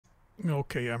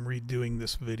Okay, I'm redoing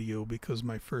this video because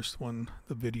my first one,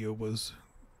 the video was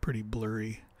pretty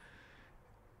blurry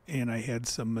and I had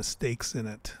some mistakes in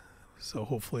it. So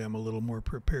hopefully I'm a little more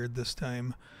prepared this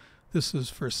time. This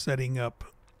is for setting up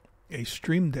a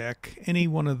Stream Deck, any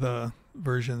one of the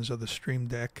versions of the Stream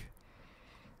Deck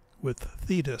with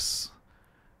Thetis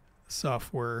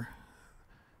software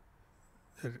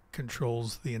that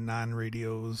controls the Anan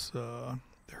radios, the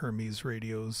Hermes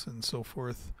radios, and so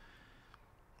forth.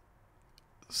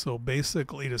 So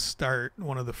basically, to start,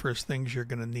 one of the first things you're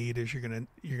going to need is you're going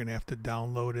to have to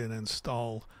download and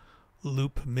install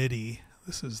LoopMIDI.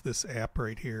 This is this app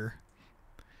right here.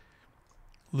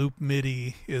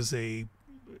 LoopMIDI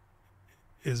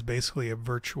is basically a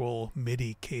virtual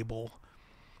MIDI cable.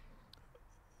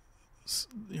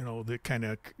 You know, that kind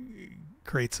of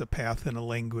creates a path in a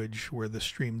language where the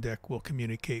Stream Deck will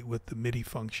communicate with the MIDI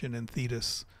function in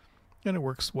Thetis. And it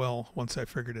works well once I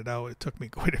figured it out. It took me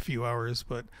quite a few hours,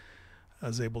 but I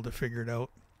was able to figure it out.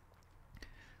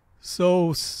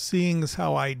 So seeing as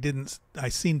how I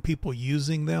seen people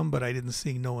using them, but I didn't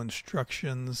see no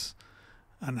instructions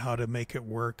on how to make it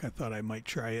work, I thought I might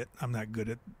try it. I'm not good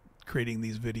at creating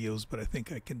these videos, but I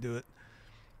think I can do it.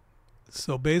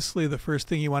 So basically the first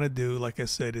thing you want to do, like I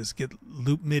said, is get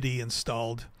LoopMIDI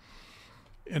installed.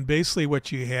 And basically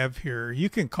what you have here, you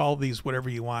can call these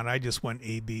whatever you want. I just went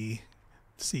A, B,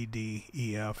 C, D,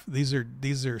 E, F. These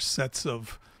are sets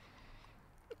of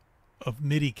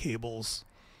MIDI cables.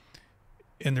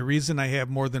 And the reason I have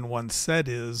more than one set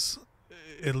is,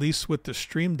 at least with the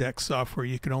Stream Deck software,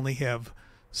 you can only have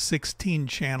 16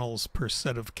 channels per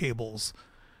set of cables,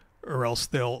 or else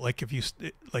they'll, like if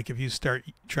you start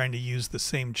trying to use the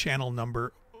same channel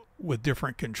number with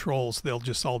different controls, they'll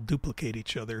just all duplicate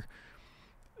each other.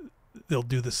 They'll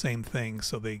do the same thing,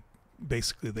 so they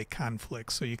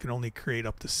conflict. So you can only create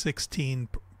up to 16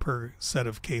 per set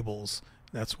of cables.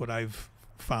 That's what I've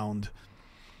found.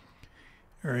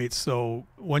 All right, so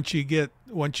once you get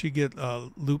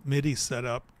LoopMIDI set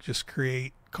up, just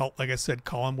like I said,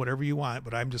 call them whatever you want,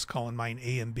 but I'm just calling mine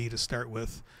A and B to start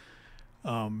with.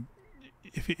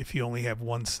 If you only have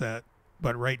one set,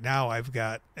 but right now I've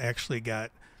actually got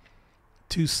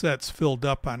two sets filled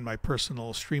up on my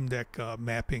personal Stream Deck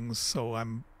mappings, so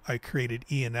I created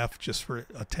E and F just for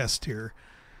a test here,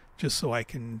 just so I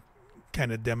can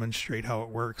kind of demonstrate how it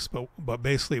works. But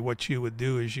basically what you would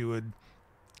do is you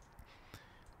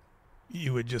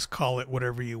would just call it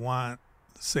whatever you want.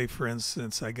 Say for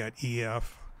instance I got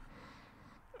EF.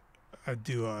 I'd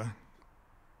do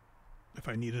if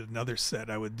I needed another set,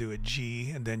 I would do a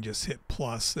G and then just hit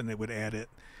plus and it would add it,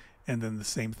 and then the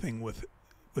same thing with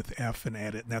F and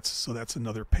add it, and that's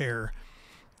another pair.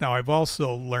 Now I've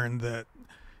also learned that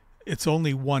it's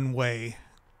only one way.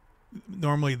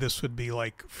 Normally this would be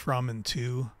like from and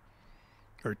to,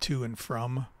 or to and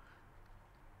from.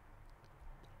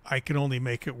 I can only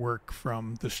make it work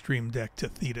from the Stream Deck to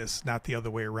Thetis, not the other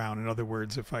way around. In other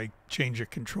words, if I change a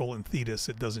control in Thetis,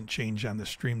 it doesn't change on the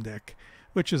Stream Deck,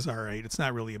 which is all right. It's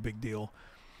not really a big deal.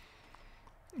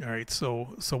 All right,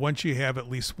 so once you have at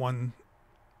least one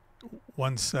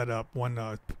setup,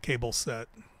 one cable set,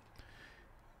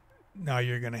 now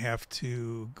you're going to have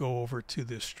to go over to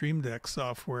the Stream Deck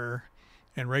software,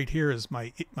 and right here is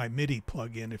my MIDI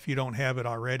plugin. If you don't have it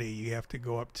already, you have to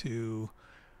go up to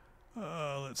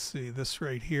let's see, this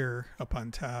right here up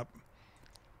on top.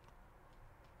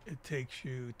 It takes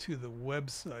you to the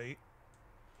website,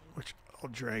 which I'll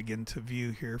drag into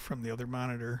view here from the other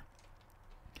monitor,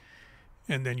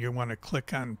 and then you want to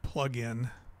click on plugins,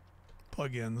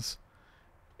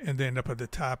 and then up at the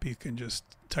top you can just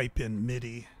type in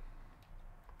MIDI.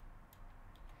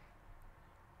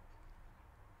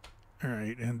 All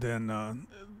right, and then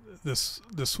this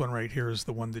one right here is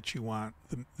the one that you want,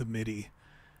 the MIDI.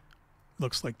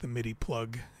 Looks like the MIDI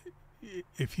plug.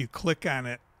 If you click on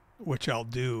it, which I'll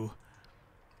do,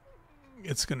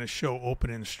 it's going to show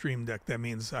open in Stream Deck. That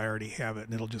means I already have it,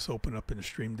 and it'll just open up in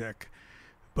Stream Deck.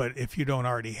 But if you don't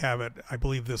already have it, I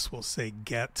believe this will say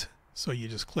get. So you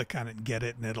just click on it and get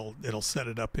it, and it'll set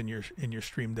it up in your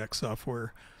Stream Deck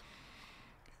software.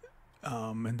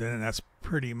 And then that's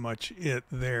pretty much it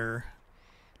there.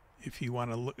 If you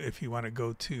want to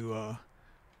go to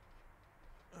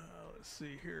let's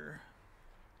see here.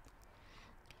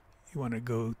 You want to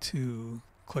go to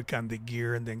click on the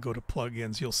gear and then go to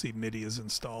plugins. You'll see MIDI is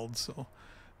installed, so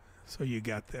you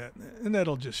got that, and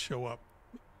that'll just show up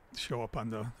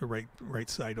on the right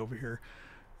side over here.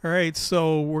 All right,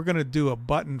 so we're going to do a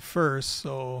button first.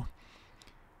 So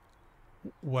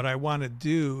what I want to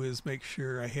do is make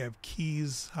sure I have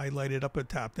keys highlighted up at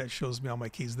top. That shows me all my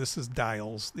keys. This is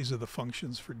dials. These are the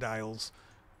functions for dials,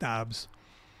 knobs.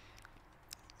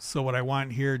 So what I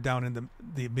want here down in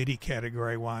the MIDI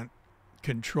category, I want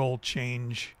control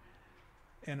change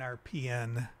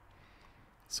NRPN.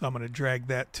 So I'm going to drag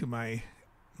that to my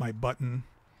button.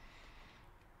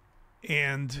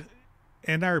 And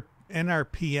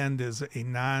NRPN is a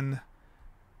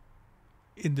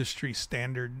non-industry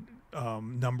standard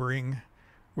numbering,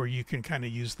 where you can kind of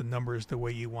use the numbers the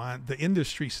way you want. The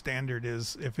industry standard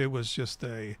is if it was just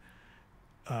a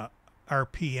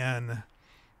RPN.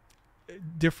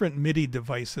 Different MIDI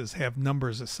devices have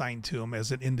numbers assigned to them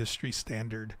as an industry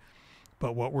standard,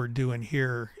 but what we're doing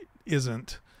here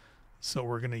isn't. So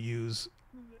we're going to use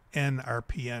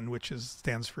NRPN, which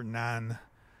stands for non.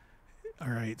 All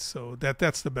right, so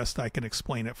that's the best I can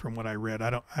explain it from what I read.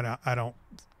 I don't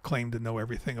claim to know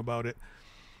everything about it.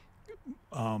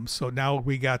 So now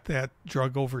we got that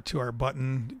drug over to our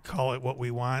button. Call it what we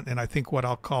want, and I think what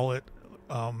I'll call it,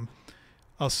 I'll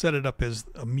set it up as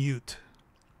a mute.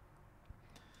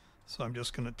 So I'm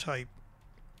just going to type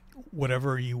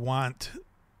whatever you want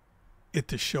it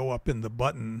to show up in the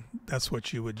button. That's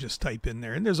what you would just type in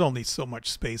there. And there's only so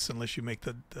much space unless you make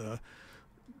the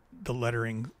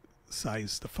lettering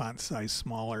size, the font size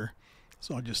smaller.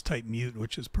 So I'll just type mute,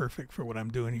 which is perfect for what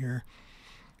I'm doing here.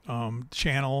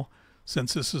 Channel,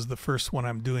 since this is the first one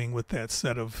I'm doing with that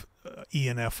set of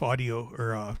E&F audio,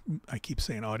 or I keep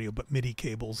saying audio, but MIDI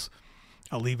cables,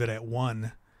 I'll leave it at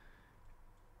 1.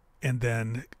 And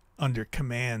then under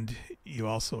command, you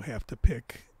also have to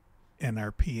pick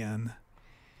NRPN.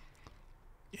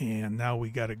 And now we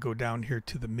got to go down here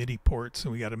to the MIDI ports,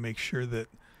 and we got to make sure that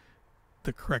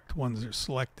the correct ones are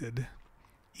selected.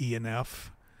 E and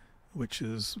F, which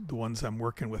is the ones I'm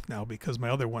working with now, because my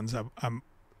other ones,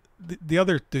 the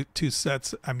other two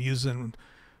sets I'm using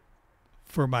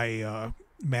for my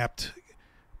mapped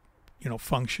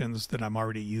functions that I'm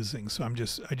already using. So I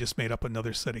just made up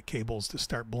another set of cables to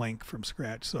start blank from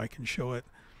scratch so I can show it.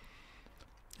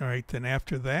 All right, then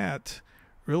after that,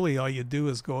 really all you do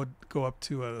is go up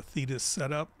to a Thetis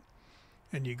setup,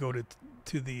 and you go to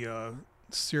the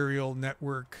serial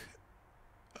network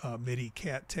MIDI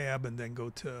cat tab, and then go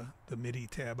to the MIDI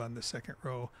tab on the second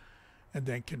row, and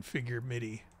then configure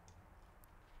MIDI.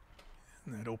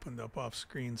 And that opened up off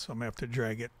screen, so I'm gonna have to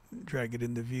drag it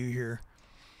into view here.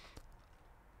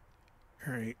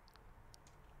 All right,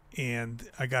 and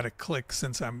I got to click,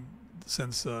 since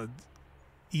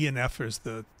E and F is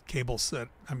the cable set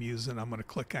I'm using, I'm going to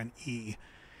click on E.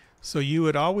 So you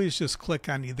would always just click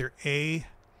on either A,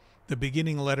 the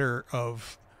beginning letter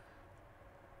of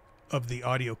the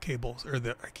audio cables, or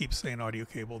I keep saying audio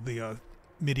cable, the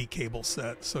MIDI cable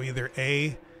set. So either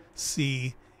A,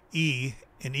 C, E,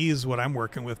 and E is what I'm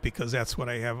working with because that's what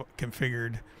I have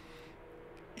configured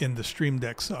in the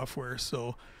StreamDeck software.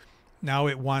 So now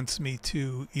it wants me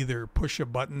to either push a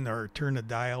button or turn a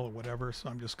dial or whatever. So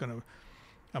I'm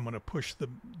gonna push the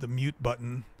mute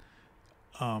button.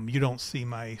 You don't see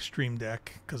my StreamDeck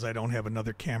because I don't have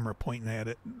another camera pointing at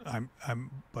it.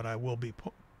 But I will be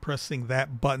pressing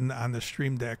that button on the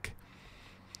StreamDeck.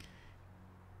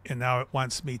 And now it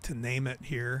wants me to name it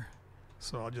here.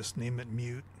 So I'll just name it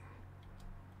mute.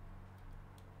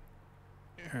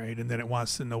 All right, and then it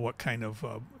wants to know what kind of,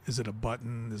 is it a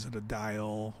button, is it a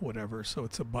dial, whatever. So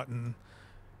it's a button.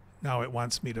 Now it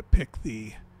wants me to pick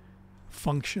the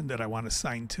function that I want to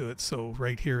assign to it. So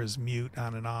right here is mute,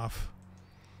 on and off.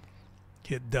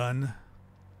 Hit done,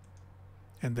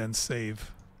 and then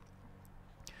save.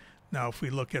 Now if we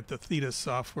look at the Thetis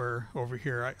software over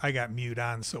here, I got mute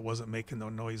on, so it wasn't making no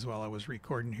noise while I was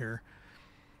recording here.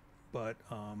 But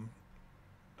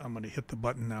I'm going to hit the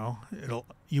button now.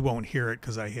 You won't hear it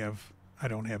because I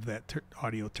don't have that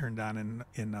audio turned on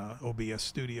in OBS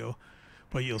Studio,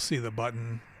 but you'll see the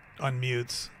button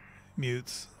unmutes,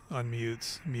 mutes,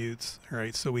 unmutes, mutes. All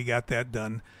right, so we got that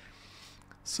done.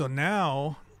 So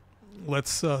now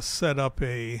let's set up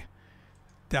a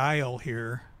dial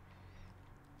here,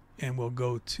 and we'll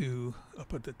go to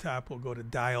up at the top. We'll go to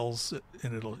dials,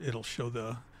 and it'll show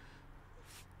the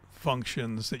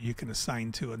functions that you can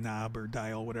assign to a knob or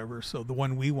dial, whatever. So the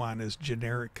one we want is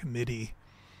generic MIDI.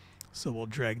 So we'll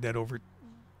drag that over.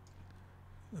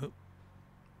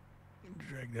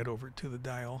 Drag that over to the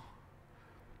dial.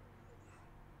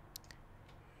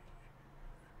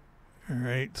 All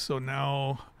right. So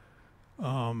now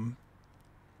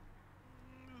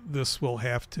this will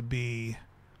have to be.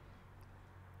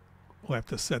 We'll have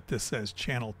to set this as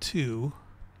channel 2.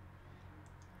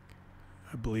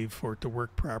 I believe, for it to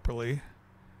work properly.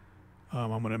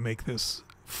 I'm going to make this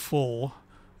full.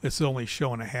 It's only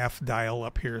showing a half dial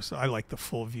up here, so I like the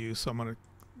full view, so I'm going to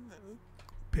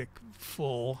pick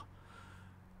full.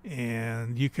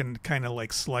 And you can kind of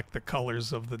like select the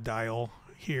colors of the dial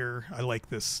here. I like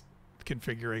this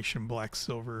configuration, black,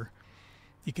 silver.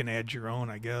 You can add your own,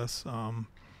 I guess. And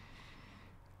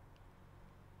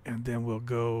then we'll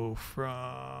go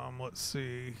from, let's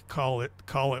see, call it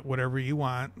whatever you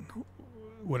want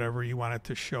it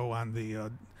to show on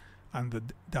the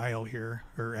dial here,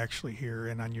 or actually here,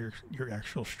 and on your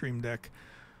actual Stream Deck.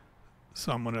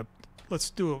 So let's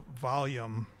do a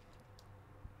volume.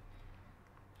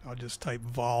 I'll just type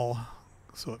vol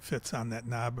so it fits on that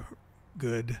knob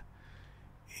good.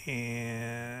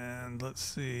 And let's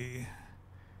see.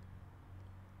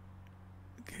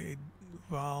 Okay,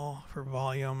 vol for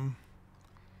volume,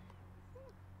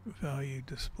 value,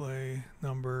 display,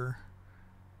 number.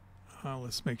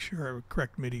 Let's make sure our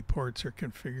correct MIDI ports are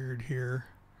configured here.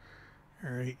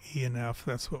 All right, E and F,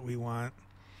 that's what we want.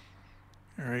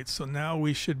 All right, so now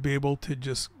we should be able to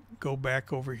just go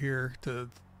back over here to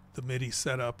the MIDI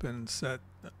setup and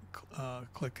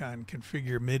click on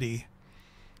configure MIDI.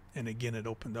 And again, it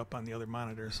opened up on the other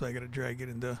monitor, so I got to drag it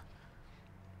into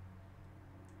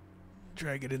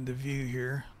view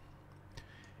here.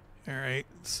 All right,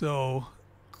 so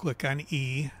click on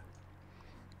E.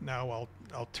 Now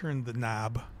I'll turn the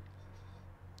knob.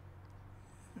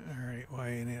 All right, why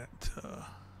ain't it?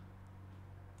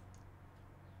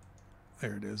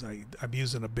 There it is. I'm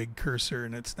using a big cursor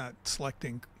and it's not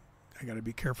selecting. I got to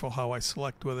be careful how I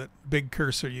select with it. Big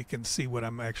cursor, you can see what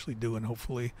I'm actually doing,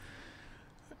 hopefully.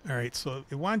 All right, so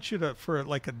it wants you to, for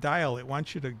like a dial, it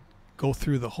wants you to go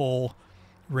through the whole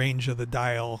range of the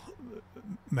dial,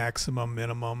 maximum,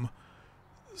 minimum,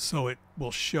 so it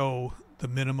will show the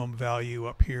minimum value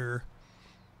up here,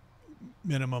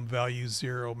 minimum value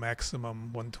 0,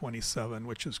 maximum 127,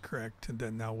 which is correct. And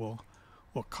then now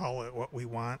we'll call it what we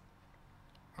want.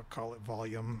 I'll call it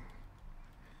volume.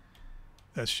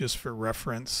 That's just for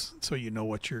reference, so you know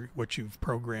what you've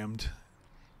programmed.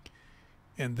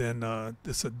 And then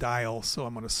this is a dial, so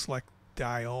I'm going to select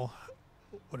dial.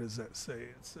 What does that say?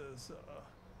 It says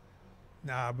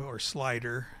knob or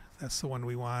slider. That's the one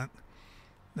we want.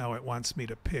 Now it wants me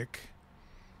to pick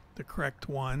the correct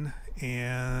one,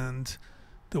 and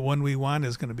the one we want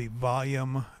is going to be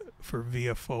volume for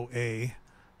VFOA.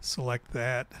 Select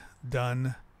that,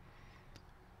 done,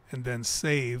 and then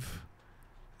save.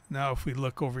 Now if we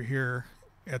look over here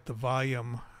at the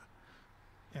volume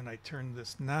and I turn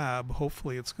this knob,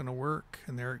 hopefully it's going to work.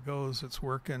 And there it goes. It's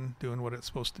working, doing what it's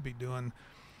supposed to be doing.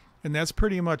 And that's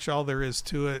pretty much all there is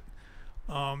to it.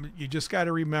 You just got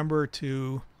to remember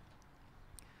to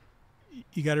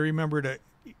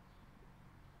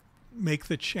make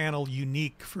the channel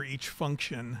unique for each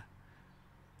function,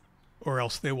 or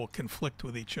else they will conflict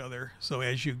with each other. So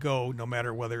as you go, no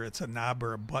matter whether it's a knob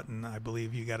or a button, I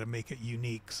believe you got to make it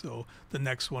unique. So the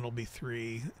next one will be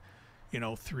 3,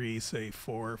 3, say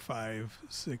 4, 5,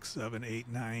 6, 7, 8,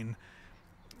 9,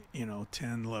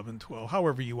 10, 11, 12,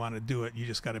 however you want to do it. You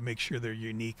just got to make sure they're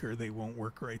unique or they won't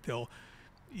work right. If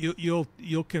you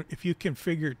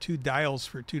configure 2 dials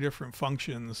for 2 different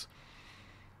functions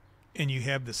and you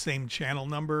have the same channel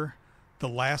number, the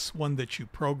last one that you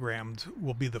programmed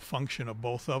will be the function of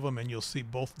both of them, and you'll see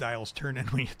both dials turn in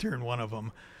when you turn one of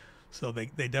them. So they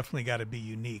definitely got to be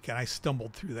unique. And I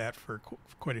stumbled through that for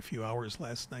quite a few hours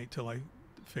last night till I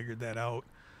figured that out.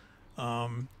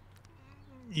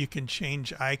 You can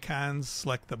change icons,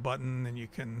 select the button, and you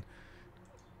can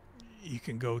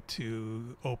go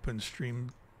to Open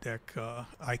StreamDeck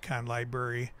icon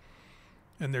library,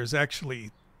 and there's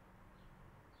actually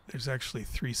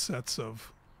 3 sets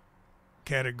of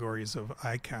categories of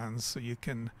icons, so you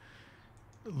can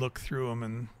look through them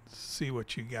and see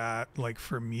what you got. Like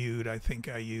for mute, I think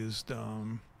I used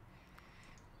not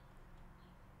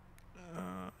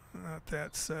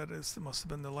that set. It must have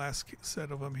been the last set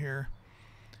of them here.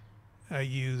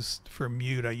 For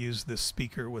mute, I used this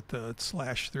speaker with the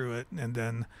slash through it, and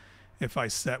then if I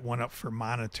set one up for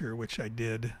monitor, which I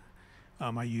did,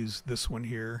 I used this one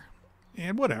here.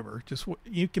 And whatever, just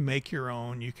you can make your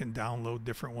own. You can download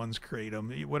different ones, create them,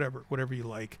 whatever you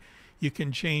like. You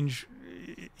can change,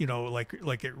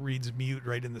 like it reads mute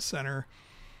right in the center.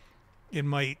 It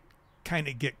might kind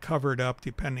of get covered up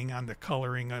depending on the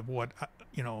coloring of what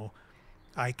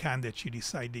icon that you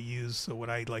decide to use. So what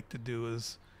I like to do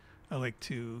is I like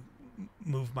to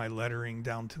move my lettering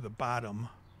down to the bottom,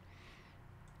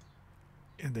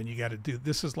 and then you got to do,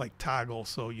 this is like toggle,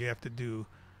 so you have to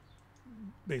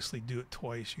basically do it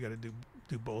twice. You got to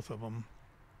do both of them.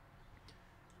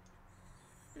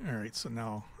 All right, so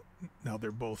now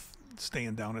they're both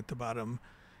staying down at the bottom.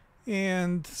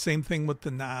 And same thing with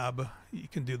the knob. You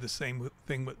can do the same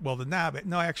thing with, well, the knob,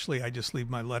 no, actually I just leave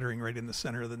my lettering right in the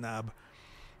center of the knob.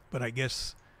 But I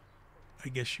guess I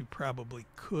guess you probably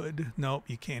could. Nope,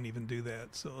 you can't even do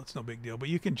that, so it's no big deal. But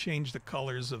you can change the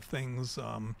colors of things.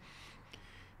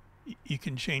 You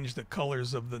can change the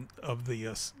colors of the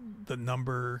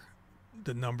number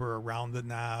around the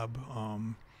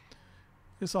knob.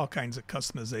 There's all kinds of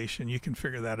customization. You can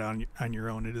figure that out on your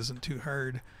own. It isn't too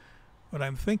hard. But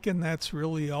I'm thinking that's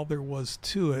really all there was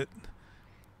to it.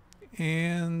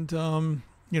 And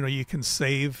you know, you can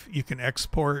save, you can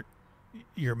export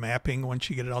your mapping once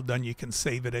you get it all done. You can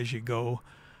save it as you go.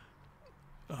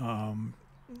 In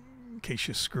case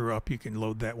you screw up, you can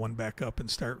load that one back up and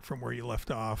start from where you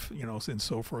left off, you know, and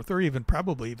so forth, or even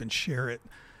probably even share it.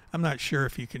 I'm not sure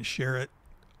if you can share it,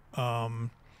 how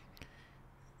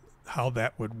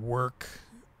that would work.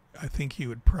 I think you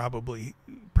would probably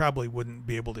wouldn't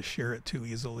be able to share it too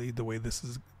easily. The way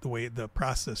the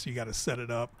process, you got to set it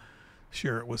up,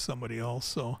 share it with somebody else.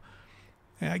 So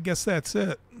I guess that's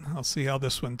it. I'll see how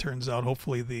this one turns out.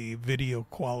 Hopefully the video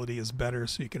quality is better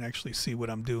so you can actually see what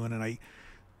I'm doing. And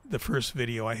the first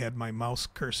video I had my mouse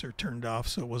cursor turned off,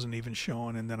 so it wasn't even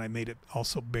showing, and then I made it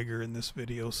also bigger in this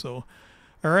video. So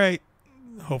all right,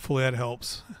 hopefully that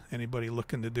helps anybody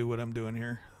looking to do what I'm doing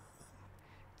here.